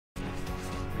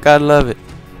Gotta love it.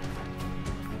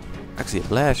 I can see a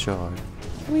blast shard.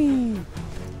 Whee!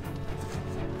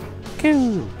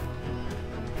 Cool.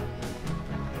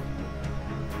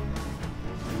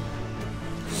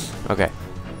 Okay.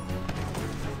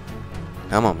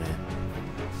 Come on, man.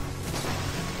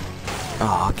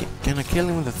 Oh, can I kill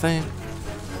him with the thing?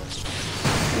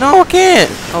 No, I can't!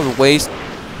 That was a waste.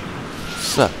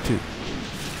 Suck, too.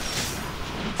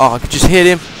 Oh, I could just hit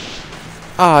him.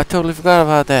 Oh, I totally forgot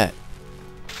about that.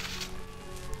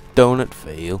 Donut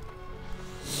fail.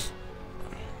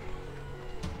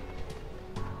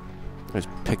 Let's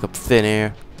pick up thin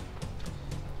air.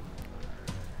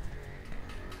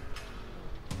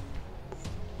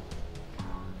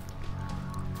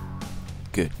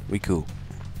 Good, we cool.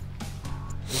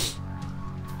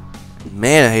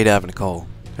 Man, I hate having a cold.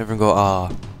 Everyone go,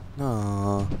 ah,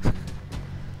 no.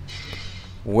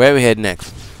 Where we head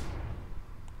next?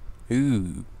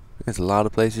 Ooh, there's a lot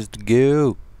of places to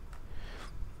go.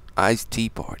 Iced tea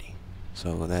party.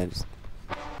 So that is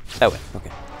that way.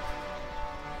 Okay.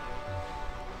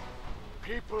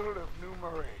 People of New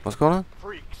Marais. What's going on?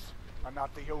 Freaks are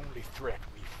not the only threat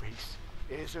we face.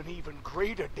 There's an even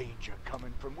greater danger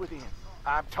coming from within.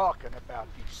 I'm talking about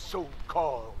these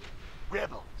so-called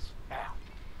rebels. Now,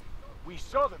 we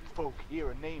southern folk hear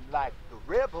a name like the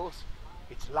rebels,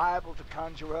 it's liable to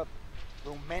conjure up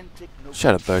romantic notions.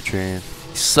 Shut up, Bertrand.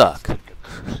 You suck.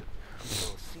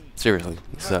 Seriously,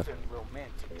 you suck.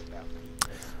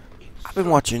 I've been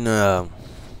watching a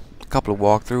couple of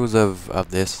walkthroughs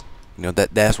of this. You know,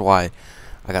 that's why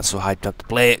I got so hyped up to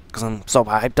play it, because I'm so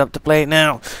hyped up to play it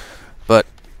now. But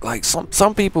like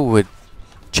some people would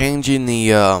change in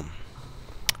the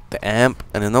amp,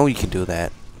 and I know you can do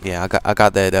that. Yeah, I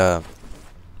got that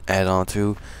add-on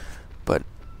too. But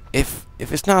if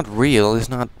it's not real, it's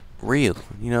not real.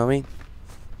 You know what I mean?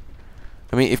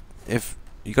 I mean, if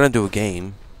you're gonna do a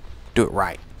game, do it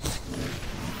right.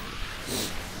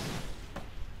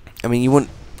 I mean, you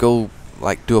wouldn't go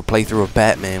like do a playthrough of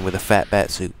Batman with a fat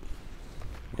bat suit.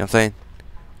 You know what I'm saying?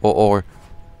 Or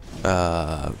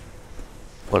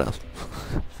what else?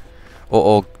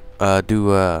 or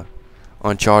do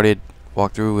Uncharted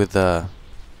walkthrough with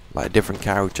like a different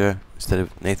character instead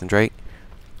of Nathan Drake.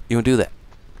 You won't do that.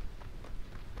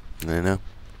 You know?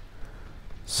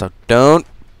 So don't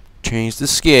change the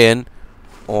skin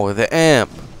or the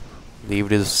amp. Leave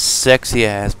it as sexy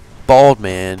ass bald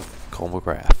man Cole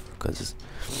McGrath, because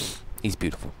he's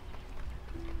beautiful.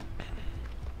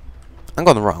 I'm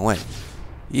going the wrong way.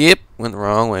 Yep, went the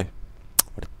wrong way.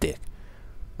 What a dick.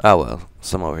 Oh well,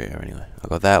 some over here anyway. I'll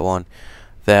go that one,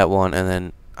 and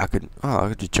then I could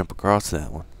just jump across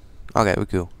that one. Okay, we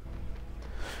cool.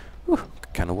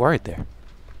 Kind of worried there.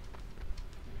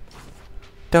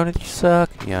 Donut, you suck.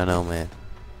 Yeah, I know, man.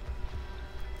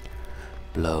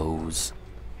 Blows.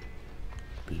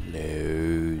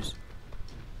 Blows.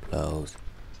 Blows.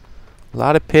 A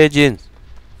lot of pigeons.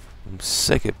 I'm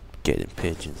sick of getting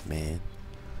pigeons, man.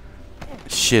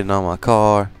 Shitting on my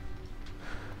car.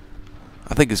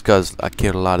 I think it's because I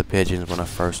killed a lot of pigeons when I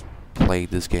first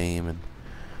played this game, and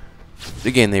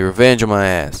again, they revenge on my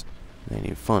ass. It ain't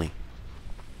even funny.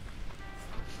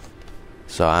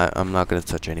 So I'm not gonna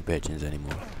touch any pigeons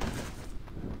anymore.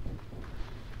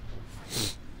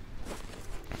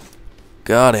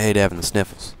 God, I hate having the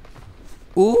sniffles.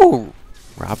 Ooh,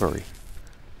 robbery.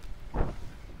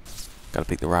 Gotta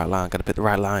pick the right line. Gotta pick the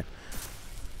right line.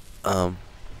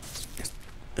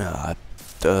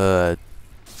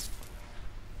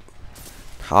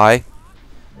 Hi.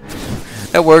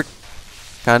 That worked.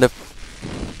 Kind of.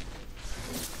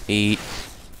 Eat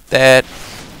that.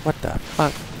 What the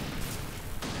fuck?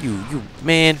 You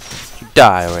man. You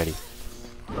die already.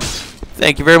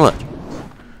 Thank you very much.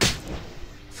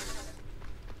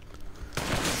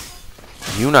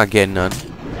 You not getting none.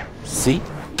 See?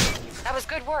 That was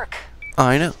good work.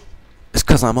 I know. It's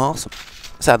because I'm awesome.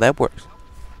 That's how that works.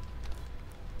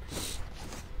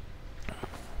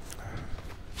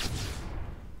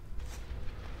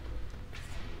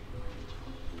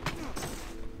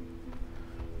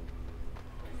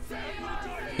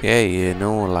 Yeah,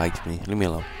 no one likes me. Leave me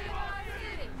alone.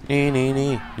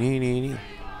 Nee.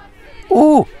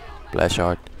 Ooh! Blast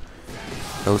shard.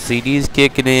 No CDs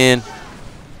kicking in.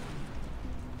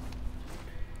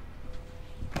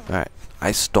 Alright.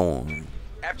 Ice storm.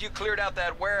 After you cleared out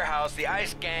that warehouse, the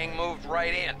ice gang moved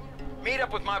right in. Meet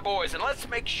up with my boys and let's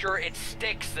make sure it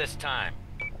sticks this time.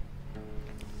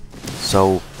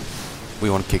 So,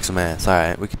 we want to kick some ass.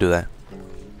 Alright, we can do that.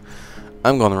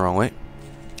 I'm going the wrong way.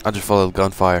 I just followed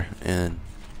gunfire, and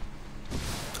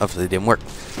obviously it didn't work.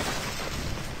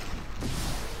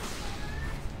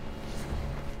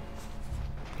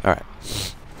 Alright.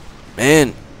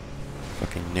 Man.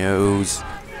 Fucking nose.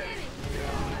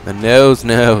 The nose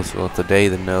knows. Well, today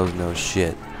the nose knows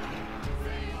shit.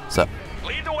 What's up?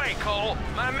 Lead the way, Cole.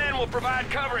 My men will provide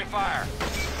covering fire.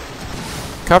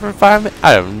 Covering fire?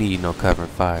 I don't need no covering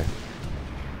fire.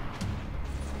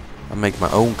 I make my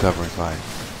own covering fire.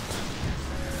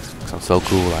 Cause I'm so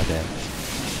cool like that.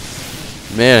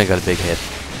 Man, I got a big head.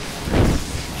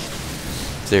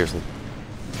 Seriously.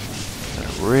 Got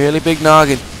a really big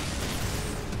noggin.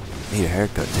 Need a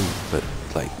haircut too, but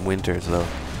like winter, so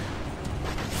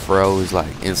fro is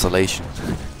like insulation.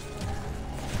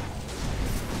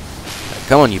 Like,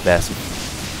 come on, you bastard.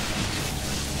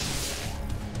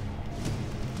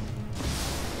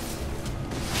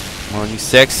 Come on, you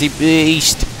sexy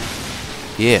beast.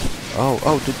 Yeah.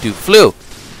 Oh, the dude flew.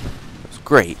 That's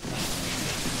great.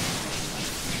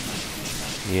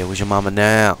 Yeah, where's your mama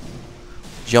now?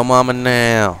 Where's your mama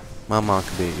now? My mom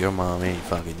could be your mom any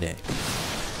fucking day.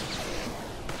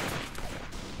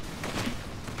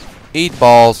 Eat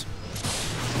balls.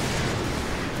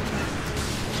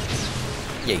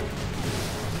 Yay.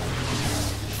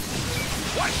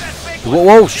 Watch that big Whoa, one.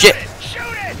 whoa, shit. Shoot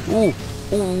it!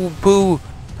 Ooh, poo.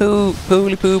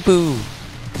 Pooly poo.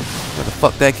 Where the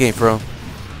fuck that came from?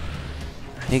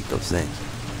 I hate those things.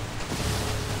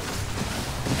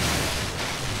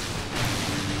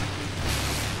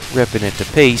 Ripping it to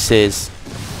pieces.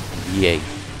 Yay.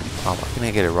 Oh, why can't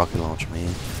I get a rocket launcher,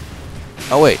 man?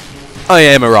 Oh, wait. I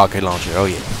am a rocket launcher. Oh,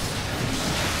 yeah.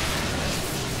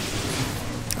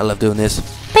 I love doing this.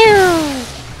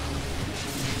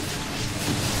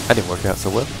 That didn't work out so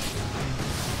well.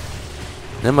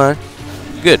 Never mind.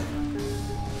 Good.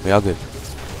 We all good.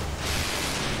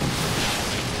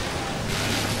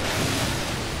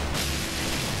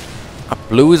 I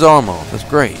blew his arm off. That's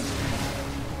great.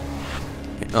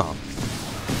 Oh.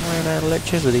 Ran out of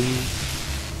electricity.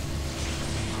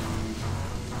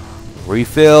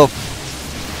 Refill.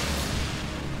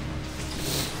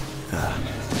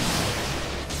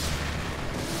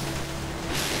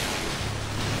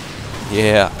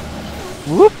 Yeah.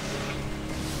 Whoop.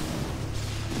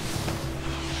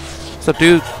 What's up,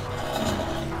 dude?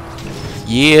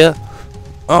 Yeah.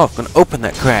 Oh, I'm gonna open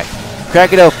that crack.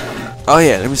 Crack it open. Oh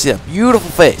yeah, let me see that beautiful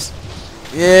face.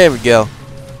 Yeah, there we go.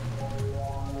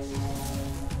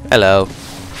 Hello.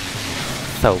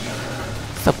 So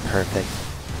perfect.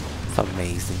 So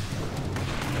amazing.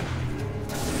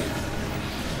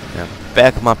 Now,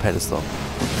 back of my pedestal.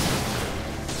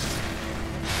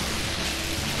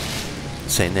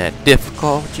 This ain't that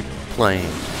difficult. What you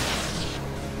playing?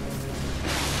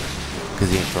 Because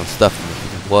he ain't throwing stuff at me.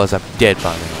 If it was, I'm dead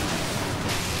by now.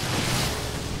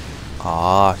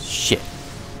 Aw, shit.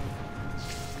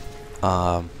 It's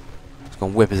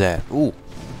gonna whip his ass. Ooh.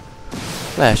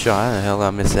 Last shot. How the hell did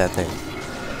I miss that thing?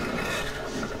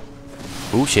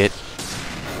 Ooh, shit.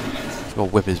 It's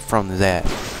gonna whip his from his ass.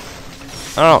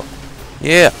 Oh.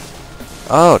 Yeah.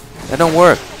 Oh, that don't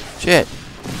work. Shit.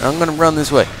 I'm gonna run this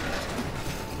way.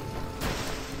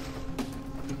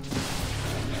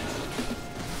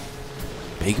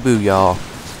 Peekaboo, y'all.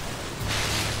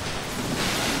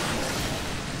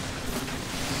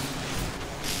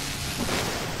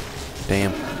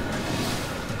 Damn.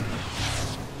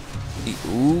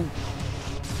 Ooh.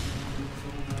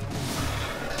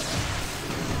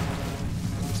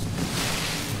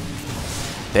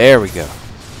 There we go.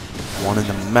 One in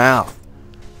the mouth.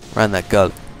 Right in that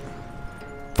gullet.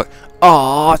 Fuck.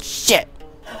 Oh shit.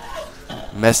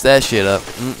 Messed that shit up.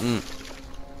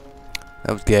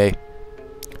 That was gay.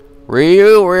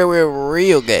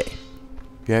 Real gay.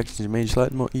 Your actions made you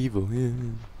slightly more evil. Yeah.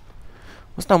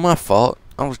 It's not my fault.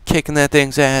 I was kicking that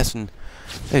thing's ass and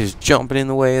they just jumping in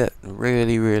the way. That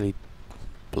really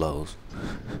blows.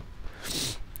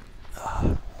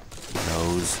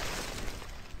 Nose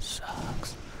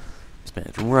sucks. This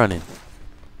man's running.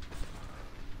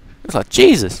 It's like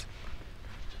Jesus.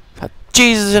 It's like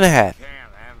Jesus in a hat.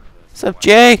 What's up,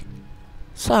 Jay?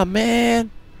 What's up, man?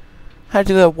 How'd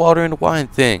you do that water in the wine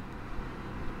thing?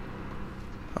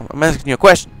 I'm asking you a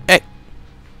question. Hey,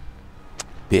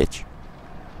 bitch.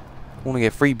 Want to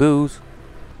get free booze?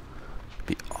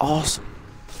 Be awesome.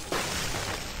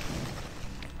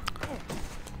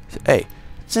 Hey,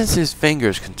 since his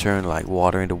fingers can turn like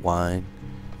water into wine,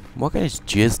 what can his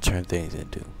jizz turn things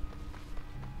into?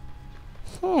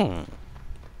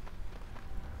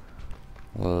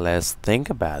 Let's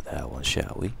think about that one,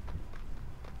 shall we?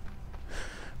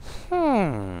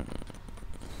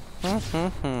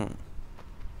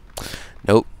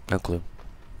 Nope, no clue.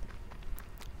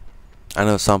 I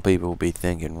know some people will be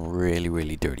thinking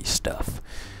really dirty stuff.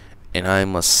 And I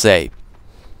must say,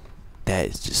 that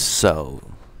is just so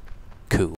cool.